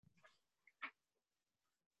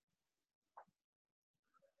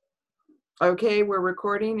Okay, we're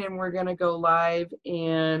recording and we're going to go live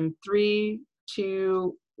in 3,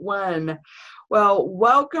 2, 1. Well,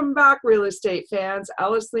 welcome back, real estate fans.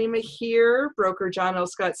 Alice Lima here, broker John L.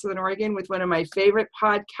 Scott, Southern Oregon, with one of my favorite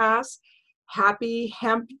podcasts, Happy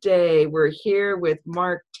Hemp Day. We're here with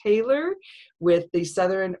Mark Taylor with the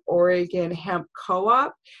Southern Oregon Hemp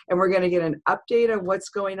Co-op, and we're going to get an update on what's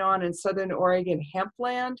going on in Southern Oregon hemp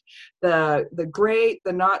land, the great,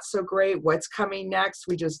 the not so great, what's coming next.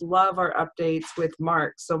 We just love our updates with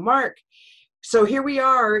Mark. So Mark, so here we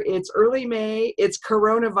are. It's early May. It's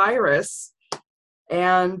coronavirus.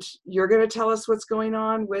 And you're going to tell us what's going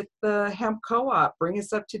on with the hemp co-op. Bring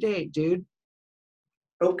us up to date, dude.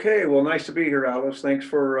 Okay, well, nice to be here, Alice. Thanks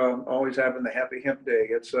for always having the Happy Hemp Day.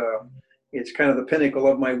 It's kind of the pinnacle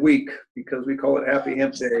of my week because we call it Happy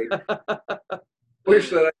Hemp Day.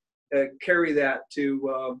 Wish that I carry that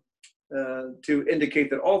to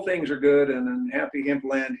indicate that all things are good, and in Happy Hemp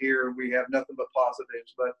Land here we have nothing but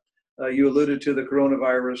positives. But you alluded to the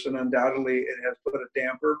coronavirus, and undoubtedly it has put a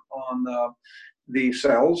damper on the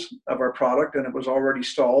sales of our product, and it was already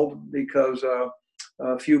stalled because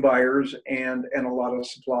a few buyers and a lot of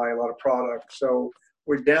supply, a lot of product. So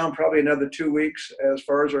we're down probably another 2 weeks as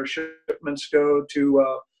far as our shipments go to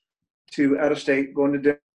out of state, going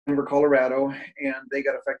to Denver, Colorado, and they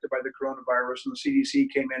got affected by the coronavirus, and the CDC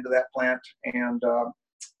came into that plant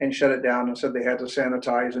and shut it down and said they had to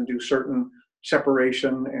sanitize and do certain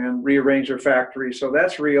separation and rearrange their factory. So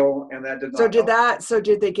that's real, and that did not. So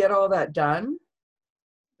did they get all that done?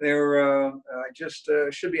 There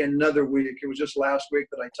should be another week. It was just last week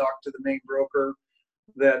that I talked to the main broker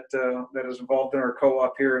that is involved in our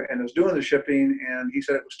co-op here and is doing the shipping, and he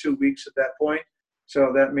said it was 2 weeks at that point.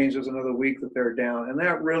 So that means there's another week that they're down. And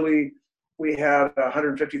that really, we had a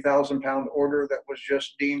 150,000 pound order that was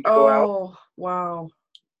just deemed to go out. Oh, wow.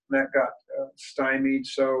 And that got stymied.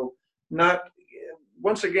 So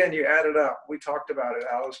once again, you add it up. We talked about it,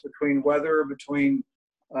 Alice, between weather, between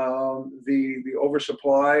the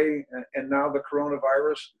oversupply, and now the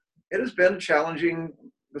coronavirus. It has been challenging.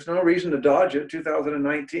 There's no reason to dodge it.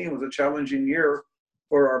 2019 was a challenging year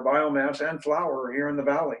for our biomass and flower here in the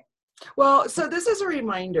Valley. Well, so this is a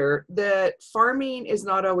reminder that farming is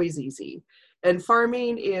not always easy. And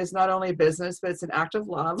farming is not only a business, but it's an act of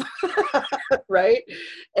love, right?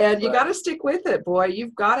 And you got to stick with it, boy.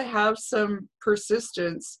 You've got to have some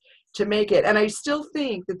persistence to make it. And I still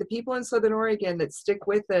think that the people in Southern Oregon that stick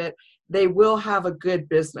with it, they will have a good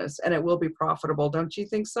business and it will be profitable. Don't you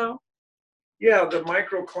think so? Yeah, the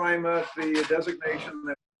microclimate, the designation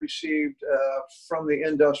that we received from the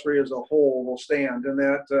industry as a whole will stand. And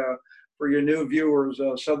that for your new viewers,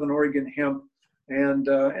 Southern Oregon hemp and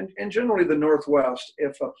generally the Northwest,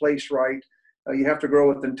 if placed right, you have to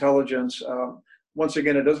grow with intelligence. Once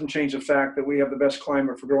again, it doesn't change the fact that we have the best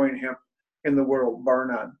climate for growing hemp in the world, bar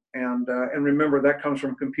none. And remember, that comes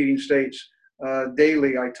from competing states.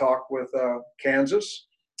 Daily, I talk with Kansas,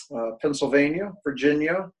 Pennsylvania,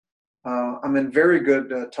 Virginia. I'm in very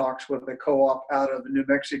good talks with a co-op out of New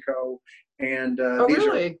Mexico. And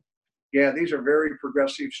these are very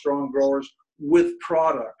progressive, strong growers with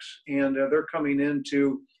products. And they're coming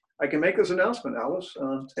into, I can make this announcement, Alice.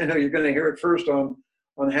 I know you're going to hear it first on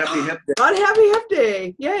Happy Hemp Day. On Happy Hemp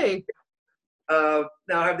Day, yay.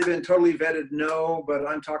 Now, have they been totally vetted? No, but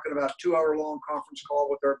I'm talking about a 2-hour-long conference call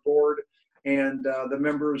with our board and the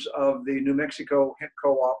members of the New Mexico Hemp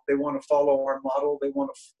Co-op. They want to follow our model. They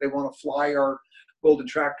want to fly our Golden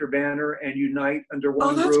Tractor banner and unite under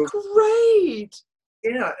one roof. Oh, that's great.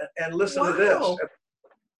 Yeah, and listen to this. At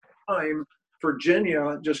the time,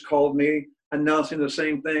 Virginia just called me announcing the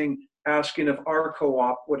same thing, asking if our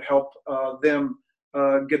co-op would help them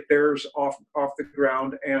get theirs off the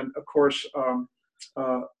ground. And of course,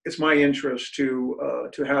 it's my interest to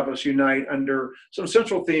have us unite under some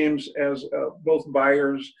central themes as both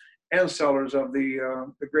buyers and sellers of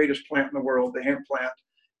the greatest plant in the world, the hemp plant.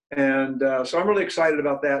 And so I'm really excited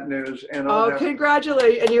about that news. And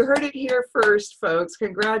congratulations. And you heard it here first, folks.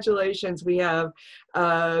 Congratulations. We have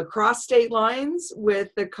crossed state lines with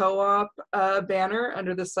the co-op banner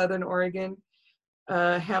under the Southern Oregon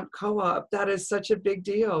Hemp Co-op. That is such a big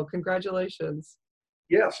deal. Congratulations.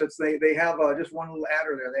 Yes, they have just one little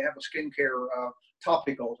adder there. They have a skincare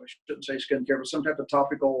topical. I shouldn't say skincare, but some type of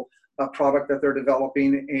topical product that they're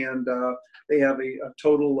developing, and they have a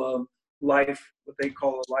total life, what they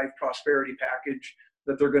call a life prosperity package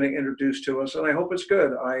that they're going to introduce to us, and I hope it's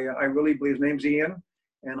good. I really believe his name's Ian,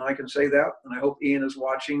 and I can say that, and I hope Ian is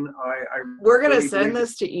watching. We're going to send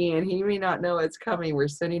this to Ian. He may not know it's coming. We're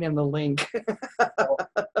sending him the link.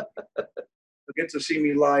 Get to see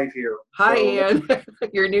me live here. Hi, Ian.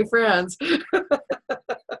 Your new friends.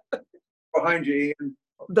 behind you, Ian.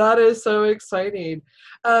 That is so exciting.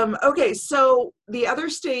 Okay, so the other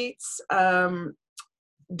states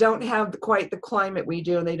don't have quite the climate we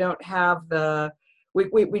do, and they don't have the,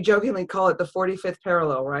 we jokingly call it the 45th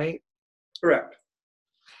parallel, right? Correct.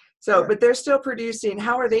 So, Correct. but they're still producing.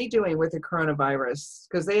 How are they doing with the coronavirus?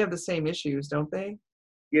 Because they have the same issues, don't they?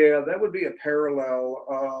 Yeah, that would be a parallel.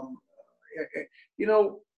 You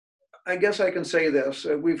know, I guess I can say this.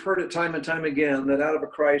 We've heard it time and time again that out of a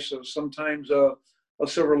crisis, sometimes a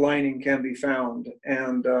silver lining can be found.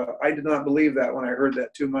 And I did not believe that when I heard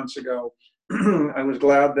that 2 months ago. I was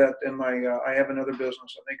glad that in my, I have another business,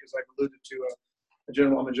 I think, as I've alluded to,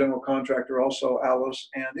 I'm a general contractor also, Alice,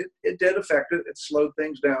 and it did affect it. It slowed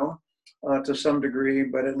things down to some degree,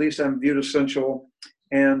 but at least I'm viewed essential,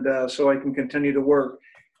 and so I can continue to work.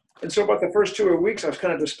 And so about the first 2 weeks, I was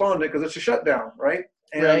kind of despondent because it's a shutdown, right?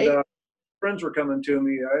 And Right. friends were coming to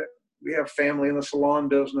me. We have family in the salon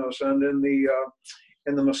business and in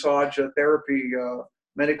the massage therapy,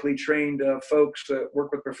 medically trained folks that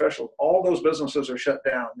work with professionals. All those businesses are shut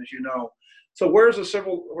down, as you know. So where's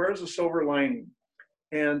the silver lining?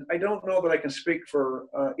 And I don't know that I can speak for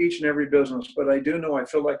each and every business, but I do know I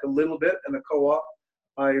feel like a little bit in the co-op.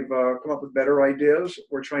 I've come up with better ideas.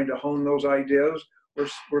 We're trying to hone those ideas.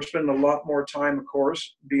 We're spending a lot more time, of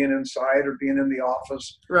course, being inside or being in the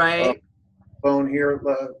office. Right. Phone here,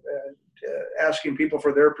 asking people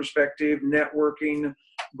for their perspective, networking,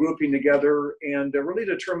 grouping together, and really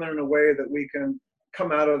determining a way that we can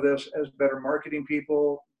come out of this as better marketing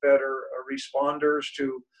people, better responders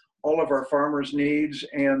to all of our farmers' needs,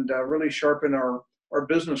 and really sharpen our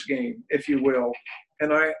business game, if you will.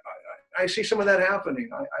 And I see some of that happening.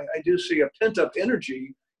 I do see a pent-up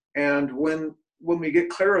energy, and when we get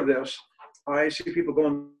clear of this, I see people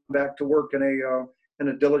going back to work in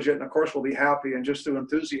a diligent, and of course we'll be happy, and just through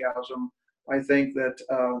enthusiasm, I think that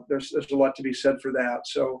there's a lot to be said for that.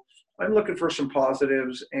 So I'm looking for some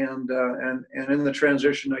positives, and in the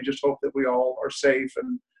transition, I just hope that we all are safe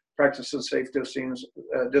and practicing safe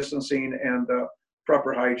distancing and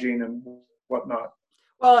proper hygiene and whatnot.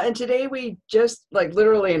 Well, and today we just, like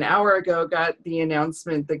literally an hour ago, got the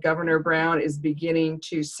announcement that Governor Brown is beginning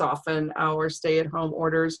to soften our stay-at-home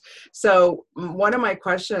orders. So one of my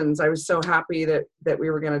questions, I was so happy that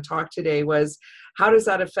we were going to talk today, was how does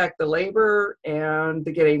that affect the labor and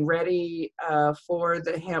the getting ready for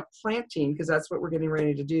the hemp planting? Because that's what we're getting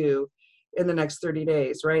ready to do in the next 30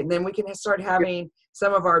 days, right? And then we can start having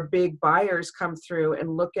some of our big buyers come through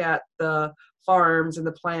and look at the farms and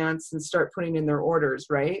the plants and start putting in their orders,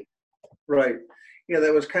 right? Right. Yeah,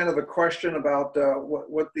 that was kind of a question about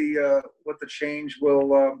what the change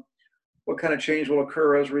will, what kind of change will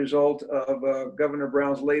occur as a result of Governor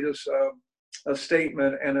Brown's latest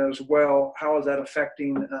statement, and as well, how is that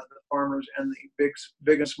affecting the farmers and the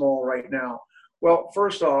big and small right now? Well,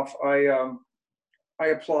 first off, I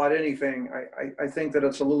applaud anything. I think that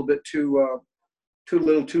it's a little bit too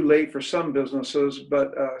little, too late for some businesses,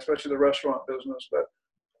 but especially the restaurant business. But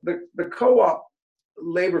the co-op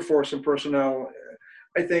labor force and personnel,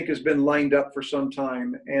 I think, has been lined up for some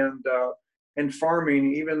time. And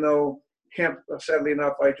farming, even though hemp, sadly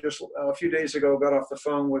enough, I just a few days ago got off the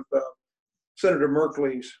phone with Senator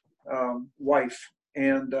Merkley's wife,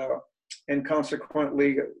 and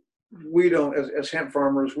consequently, we don't, as hemp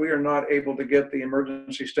farmers, we are not able to get the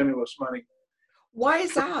emergency stimulus money. Why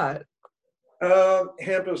is that?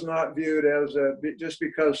 Hemp is not viewed as just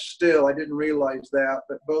because still, I didn't realize that,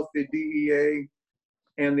 but both the DEA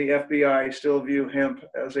and the FBI still view hemp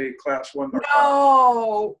as a class 1 narcotic.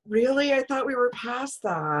 No, really? I thought we were past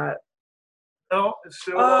that. No, it's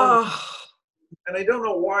still and I don't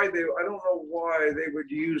know why they would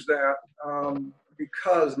use that,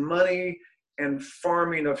 because money and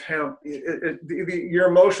farming of hemp, your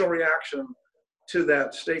emotional reaction to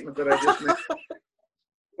that statement that I just made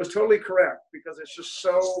was totally correct, because it's just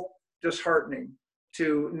so disheartening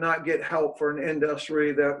to not get help for an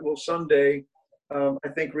industry that will someday, I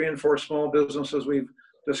think, reinforce small businesses. We've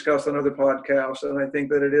discussed on other podcasts, and I think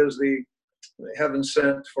that it is the heaven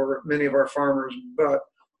sent for many of our farmers, but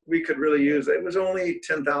we could really use it. It was only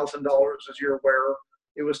 $10,000, as you're aware.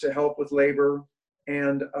 It was to help with labor,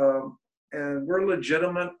 and we're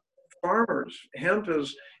legitimate farmers. Hemp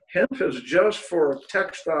is just for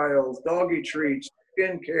textiles, doggy treats,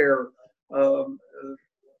 skincare,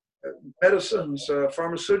 medicines,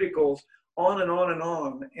 pharmaceuticals, on and on and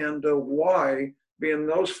on. And why, being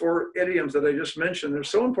those 4 idioms that I just mentioned, they're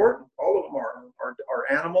so important. All of them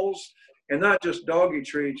are animals, and not just doggy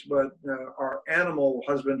treats, but our animal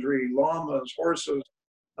husbandry, llamas, horses,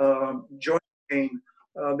 joint pain.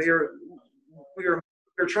 We're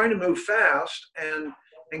trying to move fast, and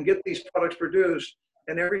and get these products produced.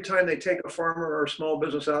 And every time they take a farmer or a small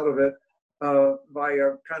business out of it by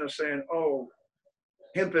kind of saying, oh,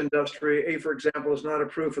 hemp industry, for example, is not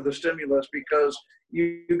approved for the stimulus because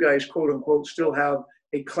you guys, quote unquote, still have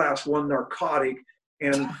a class 1 narcotic,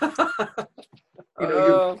 and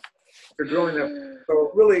you're growing that.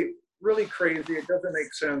 So really, really crazy. It doesn't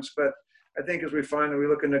make sense. But I think as we find that we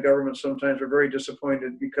look into government, sometimes we're very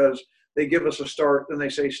disappointed because they give us a start, then they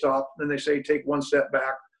say stop, then they say take one step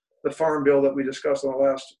back. The farm bill that we discussed on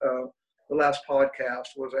the last podcast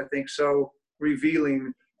was, I think, so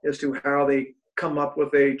revealing as to how they come up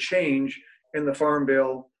with a change in the farm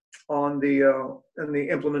bill on the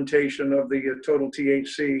implementation of the total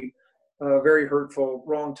THC. Very hurtful,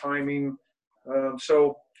 wrong timing.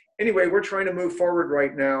 So anyway, we're trying to move forward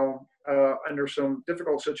right now under some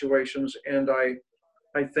difficult situations, and I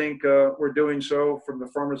think we're doing so. From the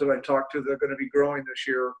farmers that I talked to, they're going to be growing this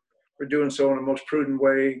year. We're doing so in a most prudent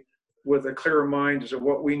way, with a clearer mind as to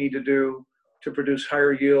what we need to do to produce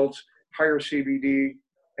higher yields, higher CBD,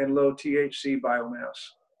 and low THC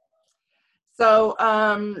biomass. So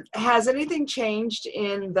has anything changed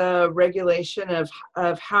in the regulation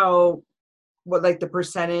of how, what, like the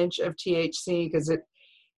percentage of THC? Because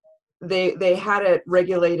they had it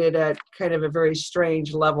regulated at kind of a very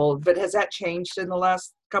strange level, but has that changed in the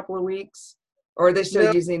last couple of weeks? Or are they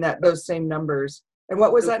still using those same numbers? And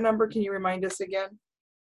what was that number? Can you remind us again?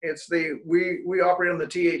 It's we operate on the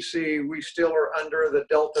THC. We still are under the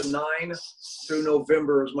Delta 9 through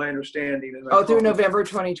November, is my understanding. Through November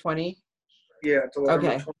 2020? Yeah, till November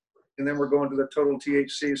okay. 20, and then we're going to the total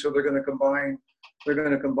THC. So they're going to combine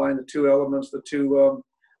the two elements. The two,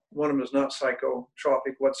 one of them is not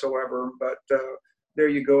psychotropic whatsoever, but there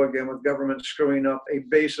you go again with government screwing up a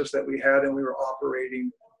basis that we had, and we were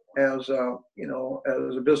operating as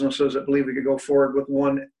as businesses that believe we could go forward with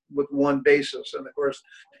one basis. And of course,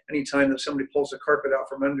 anytime that somebody pulls the carpet out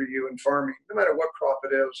from under you in farming, no matter what crop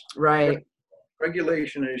it is, right,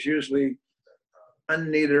 regulation is usually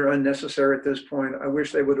unneeded or unnecessary at this point. I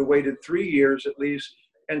wish they would have waited 3 years at least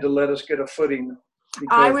and to let us get a footing.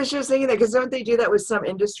 I was just thinking that, because don't they do that with some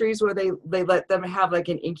industries where they let them have like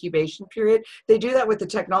an incubation period? They do that with the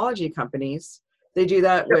technology companies. They do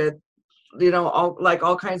that with,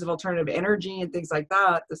 all kinds of alternative energy and things like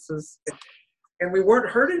that. And we weren't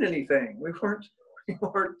hurting anything. We weren't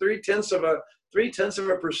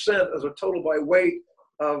 0.3% as a total by weight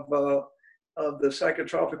of the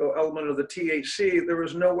psychotropical element of the THC. There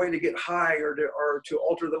was no way to get high or to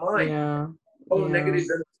alter the mind. Yeah.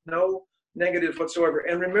 No negatives whatsoever.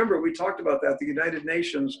 And remember, we talked about that. The United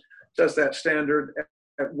Nations sets that standard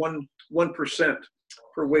at 1%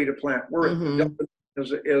 per weight of plant. We're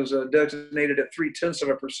is designated at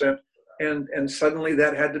 0.3%, and suddenly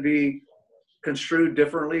that had to be construed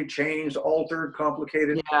differently, changed, altered,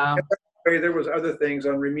 complicated. Yeah. There was other things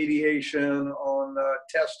on remediation, on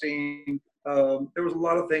testing. There was a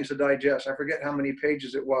lot of things to digest. I forget how many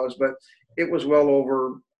pages it was, but it was well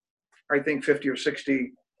over, I think, 50 or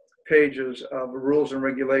 60 pages of rules and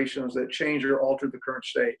regulations that changed or altered the current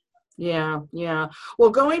state. Yeah.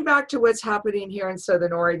 Well, going back to what's happening here in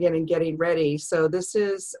Southern Oregon and getting ready. So this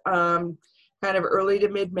is kind of early to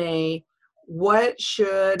mid-May. What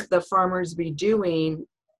should the farmers be doing,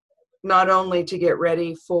 not only to get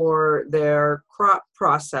ready for their crop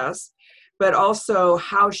process, but also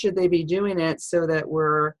how should they be doing it so that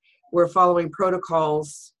we're following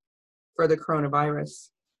protocols for the coronavirus?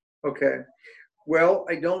 Okay. Well,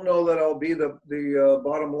 I don't know that I'll be the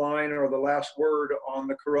bottom line or the last word on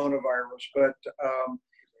the coronavirus, but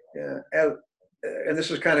and this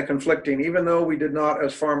is kind of conflicting. Even though we did not,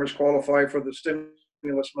 as farmers, qualify for the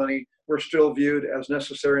stimulus money, we're still viewed as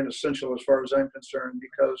necessary and essential as far as I'm concerned,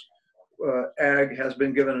 because ag has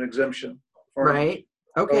been given an exemption. Right.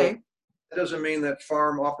 Okay. So that doesn't mean that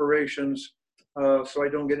farm operations, so I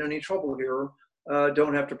don't get in any trouble here,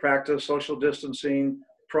 don't have to practice social distancing,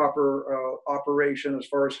 proper operation as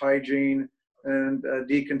far as hygiene and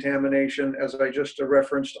decontamination, as I just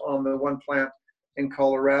referenced on the one plant in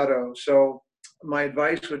Colorado. So my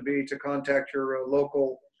advice would be to contact your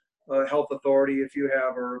local health authority if you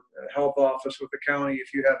have, or health office with the county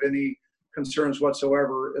if you have any concerns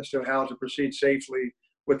whatsoever as to how to proceed safely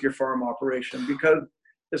with your farm operation. Because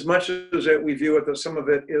as much as we view it that some of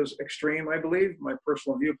it is extreme, I believe, my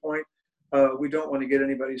personal viewpoint, we don't want to get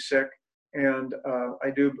anybody sick. And I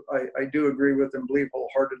do agree with and believe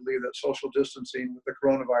wholeheartedly that social distancing with the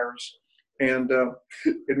coronavirus and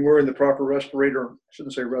wearing the proper respirator, I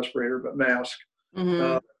shouldn't say respirator, but mask,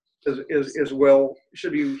 is well,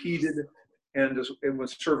 should be heeded and would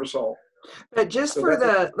serve us all. But just So for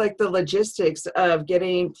that's the logistics of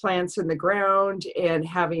getting plants in the ground and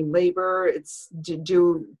having labor, has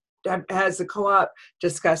the co-op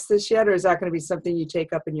discussed this yet, or is that going to be something you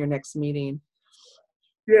take up in your next meeting?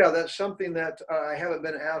 Yeah, that's something that I haven't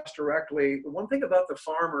been asked directly. One thing about the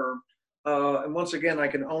farmer, and once again, I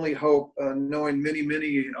can only hope, knowing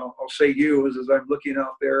many, I'll say you, as I'm looking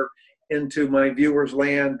out there into my viewers'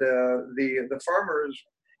 land, the farmer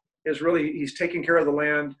is really, he's taking care of the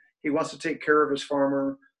land. He wants to take care of his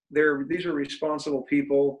farmer. These are responsible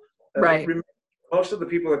people. Right. Most of the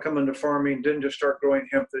people that come into farming didn't just start growing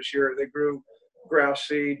hemp this year. They grew grass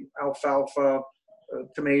seed, alfalfa,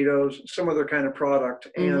 tomatoes, some other kind of product,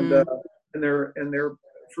 and Mm-hmm. they're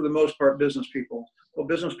for the most part business people. Well,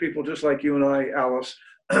 business people just like you and I, Alice,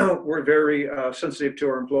 we're very sensitive to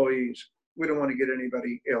our employees. We don't want to get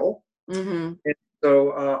anybody ill, Mm-hmm. and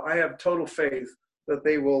so I have total faith that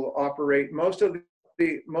they will operate most of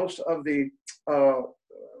the uh,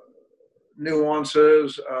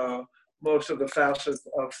 nuances. Most of the facets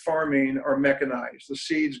of farming are mechanized. The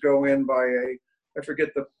seeds go in by I forget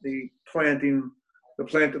the planting, the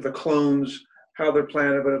plant of the clones, how they're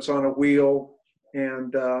planted, but it's on a wheel.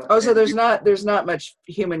 Oh, so And there's not much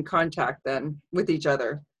human contact then with each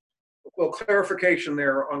other. well, clarification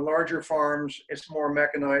there, on larger farms, it's more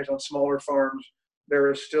mechanized. On smaller farms,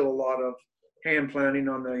 there is still a lot of hand planting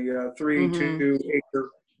on the 3, Mm-hmm. 2 acre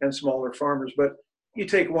and smaller farmers. But you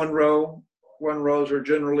take one rows are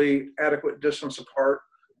generally adequate distance apart,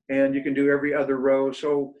 and you can do every other row.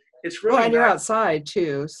 So it's Well, really and you're not, outside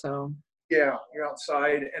too, so. yeah, you're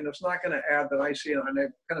outside, and it's not going to add that I see, and I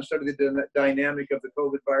kind of studied the dynamic of the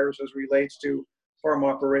COVID virus as relates to farm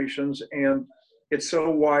operations, and it's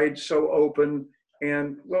so wide, so open,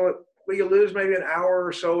 and well, you lose maybe an hour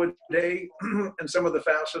or so a day in some of the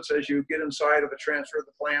facets as you get inside of the transfer of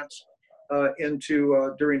the plants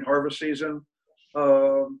into during harvest season.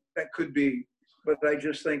 That could be, but I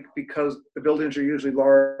just think because the buildings are usually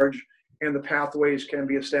large and the pathways can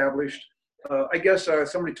be established. I guess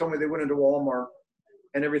somebody told me they went into Walmart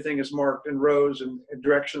and everything is marked in rows and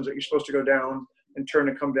directions that you're supposed to go down and turn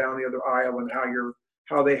and come down the other aisle, and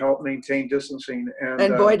how they help maintain distancing. And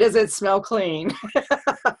And boy, does it smell clean.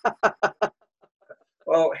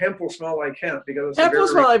 well, hemp will smell like hemp because it's a Hemp will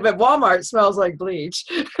very smell like, but Walmart smells like bleach.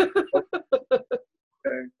 okay.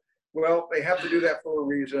 Well, they have to do that for a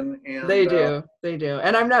reason, They and do, they do.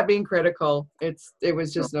 And I'm not being critical. It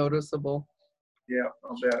was no, just noticeable. yeah,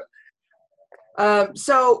 I'll bet.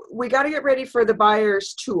 So we got to get ready for the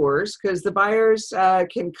buyers tours, because the buyers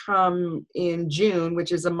can come in June,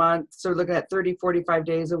 which is a month. So we're looking at 30, 45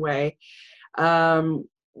 days away.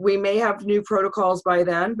 We may have new protocols by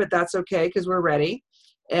then, but that's okay because we're ready.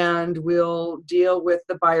 And we'll deal with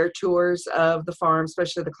the buyer tours of the farms,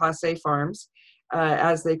 especially the Class A farms,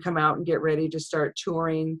 as they come out and get ready to start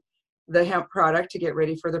touring the hemp product to get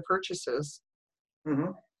ready for the purchases.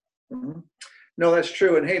 Mm-hmm. Mm-hmm. No, that's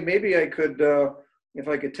true. And hey, maybe I could, if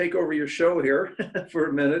I could take over your show here for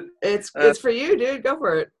a minute. It's for you, dude. Go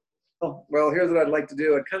for it. Well, here's what I'd like to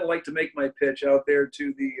do. I'd kind of like to make my pitch out there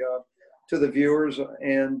to the viewers,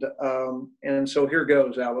 and so here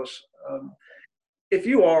goes, Alice. If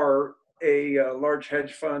you are a large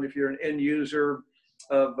hedge fund, if you're an end user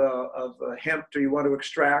of hemp, or you want to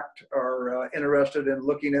extract, or interested in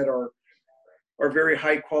looking at our very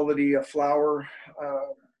high quality flower.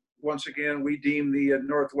 Once again, we deem the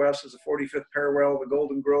Northwest as the 45th parallel of the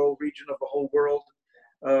Golden Grove region of the whole world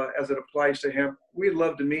as it applies to hemp. We'd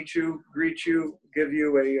love to meet you, greet you, give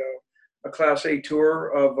you a Class A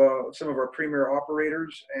tour of some of our premier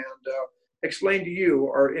operators, and explain to you,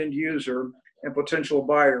 our end user and potential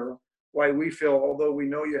buyer, why we feel, although we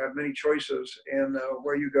know you have many choices in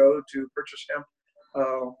where you go to purchase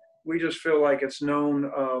hemp, we just feel like it's known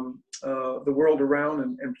the world around,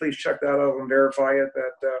 and please check that out and verify it,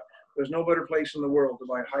 that there's no better place in the world to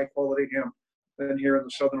buy high quality hemp than here in the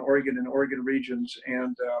Southern Oregon and Oregon regions.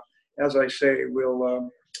 And as I say, we'll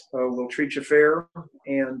treat you fair,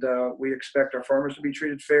 and we expect our farmers to be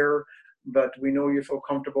treated fair, but we know you feel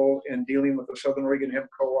comfortable in dealing with the Southern Oregon Hemp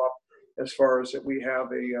Co-op as far as that we have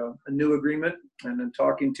a new agreement. And then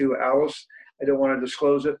talking to Alice, I don't want to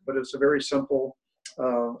disclose it, but it's a very simple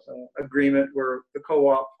agreement where the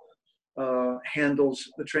co-op handles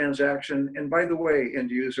the transaction. And by the way,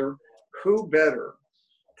 end user, who better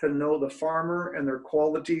to know the farmer and their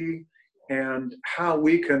quality and how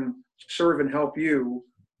we can serve and help you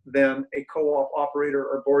than a co-op operator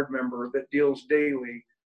or board member that deals daily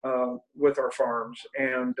with our farms,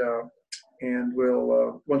 and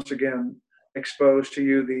will once again expose to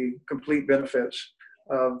you the complete benefits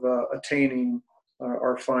of attaining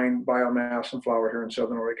our fine biomass and flower here in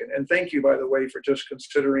Southern Oregon. And thank you, by the way, for just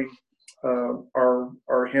considering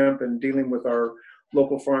our hemp and dealing with our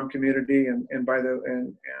local farm community. And by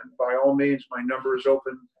all means, my number is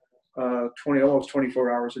open almost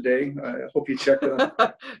 24 hours a day. I hope you check it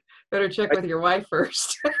out. Better check with your wife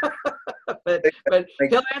first. but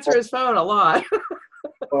he'll answer his phone a lot.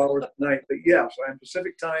 Hours a night. But yes, I'm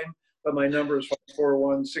Pacific time, but my number is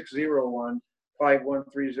 541-601-5130,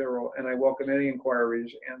 and I welcome any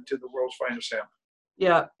inquiries and to the world's finest hemp.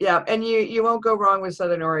 Yeah, yeah, and you won't go wrong with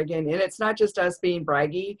Southern Oregon, and it's not just us being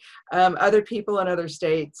braggy. Other people in other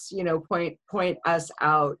states, point us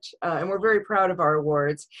out, and we're very proud of our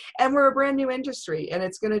awards. And we're a brand new industry, and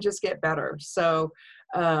it's going to just get better. So,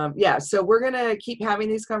 yeah, so we're going to keep having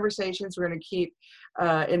these conversations. We're going to keep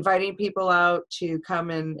inviting people out to come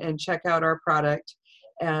and check out our product.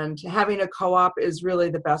 And having a co-op is really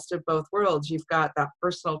the best of both worlds. You've got that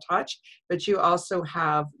personal touch, but you also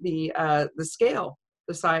have the scale,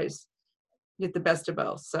 the size. You get the best of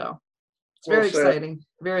both. So it's very exciting,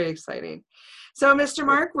 very exciting. So, Mr.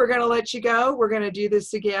 Mark, we're going to let you go. We're going to do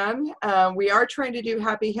this again. We are trying to do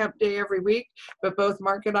Happy Hemp Day every week, but both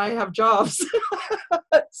Mark and I have jobs.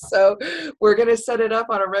 So we're going to set it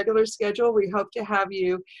up on a regular schedule. We hope to have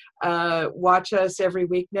you watch us every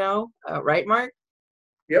week now. Right, Mark?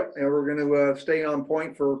 Yep, and we're going to stay on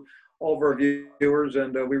point for all of our viewers,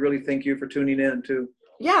 and we really thank you for tuning in too.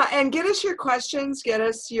 Yeah, and get us your questions, get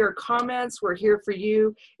us your comments. We're here for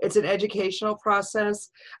you. It's an educational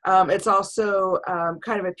process. It's also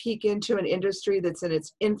kind of a peek into an industry that's in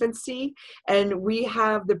its infancy. And we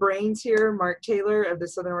have the brains here, Mark Taylor of the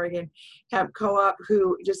Southern Oregon Hemp Co-op,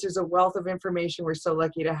 who just is a wealth of information. We're so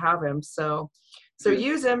lucky to have him. So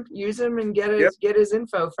use him and get his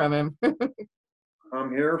info from him. I'm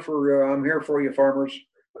here for you, farmers.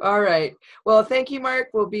 All right. Well, thank you, Mark.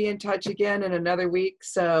 We'll be in touch again in another week.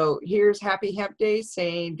 So here's Happy Hemp Day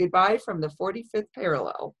saying goodbye from the 45th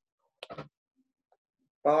parallel. Bye.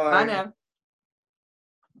 Bye now.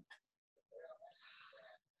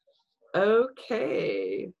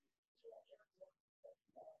 Okay.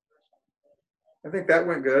 I think that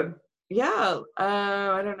went good. Yeah.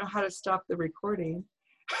 I don't know how to stop the recording.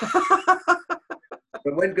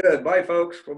 It went good. Bye, folks.